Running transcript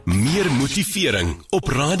Meer motivering op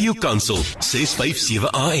Radio Kansel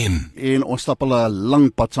 657 AM. En ons stap al 'n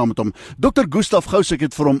lang pad saam met hom. Dr. Gustav Gous, ek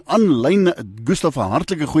het vir hom aanlyn. Gustav, 'n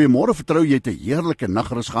hartlike goeiemôre. Vertrou jy het 'n heerlike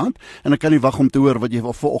nagrus gehad en ek kan nie wag om te hoor wat jy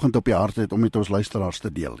vanoggend op die hart het om met ons luisteraars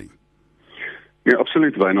te deel nie. Ja,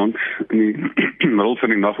 absoluut, Wynand. In die middel van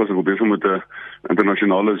die nag was ek besig met 'n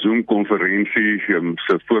internasionale Zoom-konferensie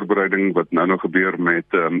se voorbereiding wat nou nog gebeur met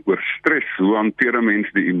oor stres. Hoe hanteer 'n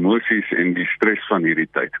mens die emosies en die stres van hierdie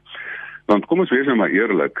tyd? Want kom ons wees nou maar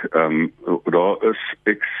eerlik, daar is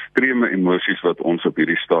ekstreme emosies wat ons op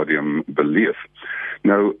hierdie stadium beleef.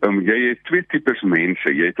 Nou, jy het twee tipes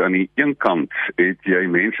mense. Jy het aan die een kant het jy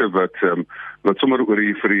mense wat sommer oor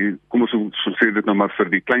die kom ons sê dit nou maar vir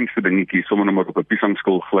die kleinste dingetjies, sommer nou maar op 'n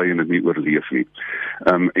piesangskil gly en dit nie oorleef nie.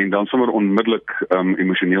 En dan sommer onmiddellik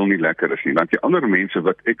emosioneel nie lekker is nie. Dan het jy ander mense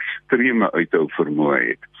wat ekstreme uithou vermoë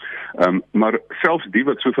het. Maar selfs die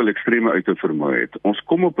wat soveel ekstreme uithou vermoë het, ons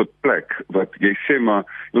kom op 'n plek wat jy sê maar,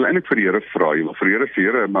 jy wil eintlik vir die Here vra, jy wil vir die Here sê,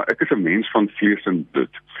 Here, maar ek is 'n mens van vlees en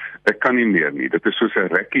bloed. Ek kan nie meer nie. Dit is soos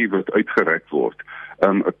 'n rekkie wat uitgerek word.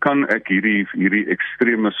 Kan ek hierdie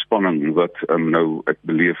ekstreme spanning wat nou ek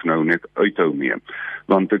beleef nou net uithou mee?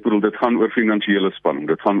 Want ek bedoel, dit gaan oor finansiële spanning,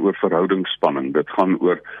 dit gaan oor verhoudingsspanning, dit gaan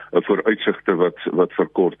oor vooruitsigte wat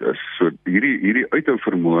verkort is. So hierdie uithou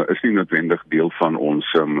vermoë is nie noodwendig deel van ons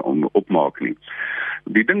opmaak nie.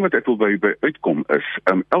 Die ding wat ek wil by uitkom is,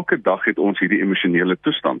 elke dag het ons hierdie emosionele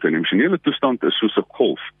toestand. En emosionele toestand is soos 'n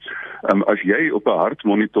golf. As jy op 'n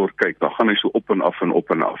hartmonitor kyk, dan gaan hy so op en af en op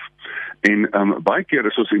en af. En baie keer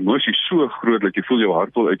is ons emosie so groot dat jy voel jou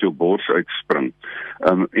hart wil uit jou bors uitspring.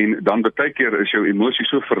 En dan baie keer is jou emosie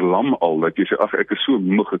so verlam al dat jy sê, ag, ek is so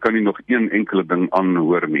moeg, ek kan nie nog een enkele ding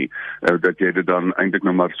aanhoor nie. Dat jy dit dan eintlik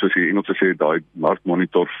nou maar, soos die Engelse sê, daai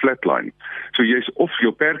hartmonitor flatline. So jy's of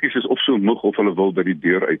jou pertjies is of so moeg of hulle wil by die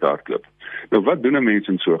deur uithardloop. Nou wat doen 'n mens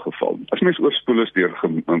in so 'n geval? As mens oorspoel is deur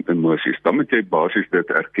emosies, dan moet jy basies dit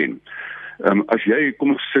erken. As jy, kom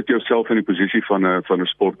ons sit jouself in die posisie van 'n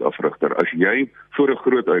sportafrigter. As jy voor 'n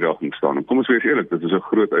groot uitdaging staan, en kom ons wees eerlik, dit is 'n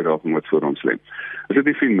groot uitdaging wat voor ons lê. As dit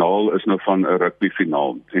die finaal is nou van 'n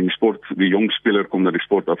rugbyfinaal en die jong speler kom na die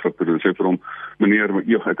sportafrigter en sê vir hom, meneer,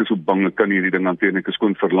 ek is so bang, ek kan nie hierdie ding hanteer nie, ek is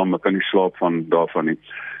skoon verlam, ek kan nie slaap van daarvan nie.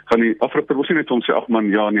 Gaan die afrigter mos nie net hom sê, ag man,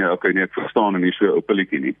 ja nee, okay nee, ek verstaan en nie so 'n ou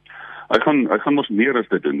pilletjie nie. Hy gaan mos meer as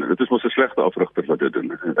dit doen. Dit is mos 'n slegte afrigter wat dit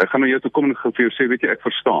doen. Hy gaan na jou toe kom en vir jou sê, weet jy, ek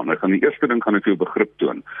verstaan. Hy gaan die eerste ding gaan ek vir jou begrip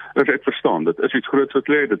toon. Ek verstaan, dit is iets groots wat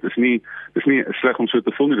lê. Dit is nie sleg om so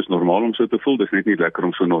te voel nie, dit is normaal om so te voel. Dit is net nie lekker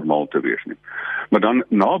om so normaal te wees nie. Maar dan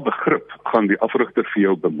na begrip gaan die afrigter vir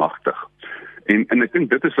jou bemagtig. En ek dink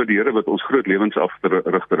dit is wat die Here wat ons groot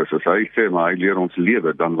lewensafrigter is. As hy sê maar hy leer ons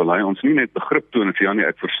lewe, dan wil hy ons nie net begrip toon en sê ja nee,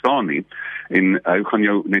 ek verstaan nie. En hy gaan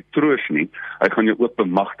jou net troos nie. Hy gaan jou ook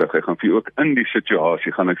bemagtig. Hy gaan vir jou ook in die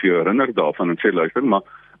situasie gaan hy vir jou herinner daarvan en sê luister, maar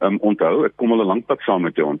onthou, ek kom al 'n lang pad saam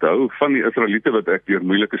met jou. Onthou van die Israeliete wat ek deur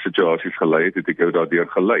moeilike situasies gelei het ek jou daardeur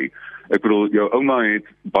gelei. Ek bedoel, jou ouma het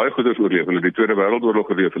baie goeders oorleef. Hulle het die Tweede Wêreldoorlog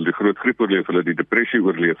oorleef, hulle het die groot griep oorleef, hulle het die depressie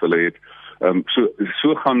oorleef, hulle het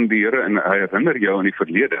so gaan die Here en hy herinner jou aan die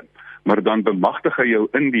verlede, maar dan bemagtig hy jou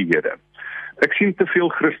in die hede. Ek sien te veel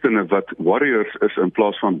Christene wat warriors is in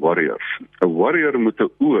plaas van warriors. 'n Warrior met 'n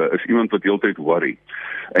oë is iemand wat heeltyd worry.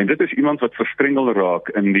 En dit is iemand wat verstrengel raak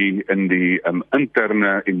in die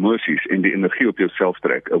interne emosies en die energie op jouself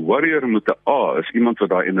trek. 'n Warrior met 'n A is iemand wat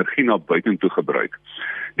daai energie na buitentoe gebruik.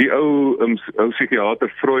 Die ou psigiater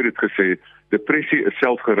Freud het gesê, depressie is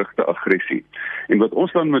selfgerigte aggressie. En wat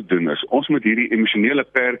ons dan moet doen is, ons moet hierdie emosionele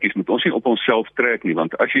pertjies, moet ons nie op onsself trek nie,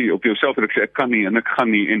 want as jy op jouself trek sê, ek kan nie en ek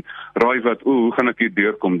gaan nie, en raai wat, hoe gaan ek hier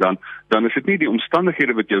deurkom, dan is dit nie die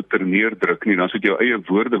omstandighede wat jou terneerdruk nie, dan is dit jou eie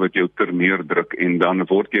woorde wat jou terneerdruk, en dan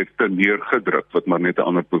word jy terneergedruk, wat maar net 'n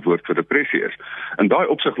ander bewoord vir depressie is. In daai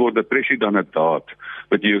opsig word depressie dan 'n daad,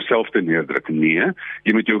 wat jy jouself terneerdruk. Nee,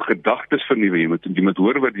 jy moet jou gedagtes vernuwe, jy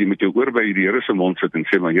moet jou oor by die Here se mond sit en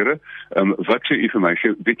sê, maar Here, wat sê u vir my?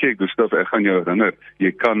 Sê, weet jy, Gustav, ek gaan jou herinner,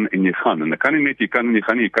 jy kan en jy gaan. En ek kan nie net, jy kan en jy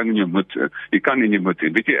gaan nie, jy kan en jy moet.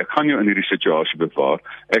 En weet jy, ek gaan jou in hierdie situasie bewaar.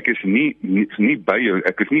 Ek is nie by jou,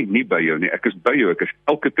 ek is nie by jou nie, ek is by jou, ek is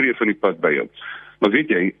elke tree van die pad by jou. Maar weet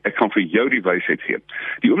jy, ek gaan vir jou die wysheid gee.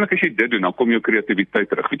 Die oomblik as jy dit doen, dan kom jou kreatiwiteit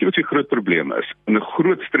terug. Weet jy wat die groot probleem is? In 'n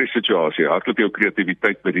groot stressituasie hardloop jou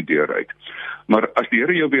kreatiwiteit by die deur uit. Maar as die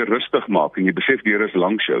Here jou weer rustig maak en jy besef die Here is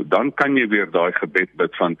langs jou, dan kan jy weer daai gebed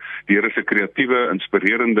bid van die Here se kreatiewe,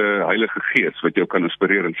 inspirerende Heilige Gees wat jou kan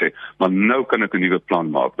inspireer en sê, maar nou kan ek 'n nuwe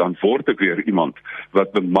plan maak. Dan word ek weer iemand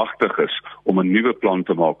wat bemagtig is om 'n nuwe plan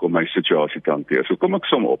te maak om my situasie te hanteer. So kom ek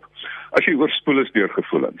som op. As jy oorspoel is deur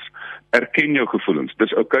gevoelens, erken jou gevoelens. gevoelens.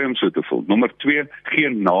 Dis okay om so te voel. Nommer 2, gee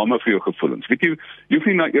name vir jou gevoelens. Weet jy hoef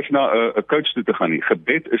nie eers na 'n coach toe te gaan nie.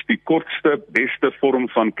 Gebed is die kortste, beste vorm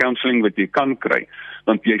van counselling wat jy kan kry.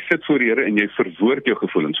 Want jy sit voor die Here en jy verwoord jou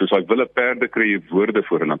gevoelens. Soos daai wille perde kry jy woorde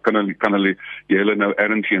voor en dan kan hulle nou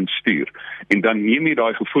ergens heen stuur. En dan neem jy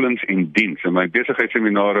daai gevoelens en diens. In my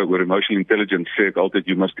besigheidsseminare oor emotional intelligence sê ek altyd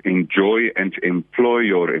you must enjoy and employ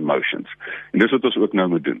your emotions. En dis wat ons ook nou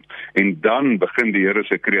moet doen. En dan begin die Here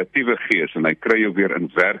se kreatiewe gees en hy kry jou weer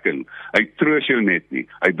in werking. Hy troos jou net nie,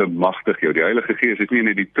 hy bemagtig jou. Die Heilige Gees is nie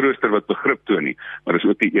net die trooster wat begrip toon nie, maar is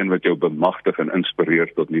ook die een wat jou bemagtig en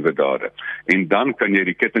inspireer tot nuwe dade. En dan kan jy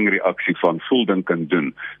die kettingreaksie van voel, dink en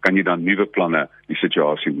doen, kan jy dan nuwe planne die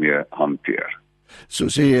situasie mee hanteer. So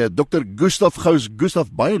sê Dr. Gustav Gous. Gustav,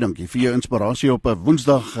 baie dankie vir jou inspirasie op 'n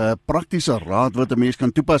Woensdag, praktiese raad wat 'n mens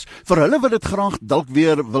kan toepas. Vir hulle wat dit graag dalk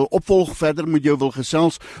weer wil opvolg, verder met jou wil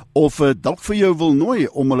gesels of dalk vir jou wil nooi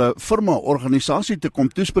om hulle firma, organisasie te kom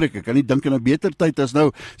toespreek. Ek kan nie dink aan 'n beter tyd as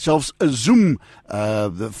nou, selfs 'n Zoom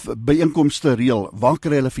byeenkomste reël. Waar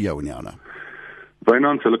kry hulle vir jou in die hande?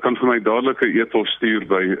 Wynand, hulle kan vir my dadelik 'n e-pos stuur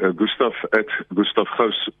by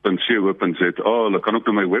gustav@gustavgous.co.za. Hulle kan ook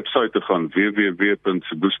na my webwerf te gaan,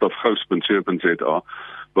 www.gustavgous.co.za,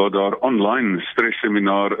 waar daar online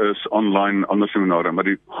stresseminar is, online ander seminare, maar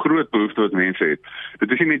die groot behoefte wat mense het,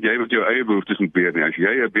 dit is nie net jy wat jou eie behoeftes moet beheer nie. As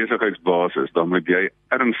jy 'n besigheidsbaas is, dan moet jy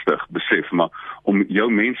ernstig besef, maar om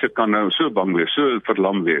jou mense kan nou so bang wees, so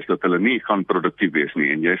verlam wees, dat hulle nie gaan produktief wees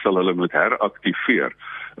nie, en jy sal hulle moet heraktiveer.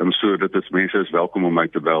 So dit is mense is welkom om my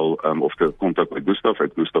te bel of te kontak by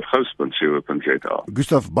gustav@gustavgous.co.za.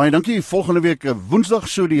 Gustav, baie dankie. Volgende week Woensdag,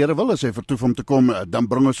 so die Here wil, as hy vertoef om te kom, dan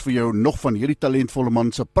bring ons vir jou nog van hierdie talentvolle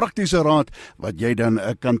man se praktiese raad wat jy dan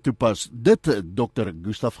kan toepas. Dit Dr.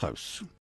 Gustav Gous.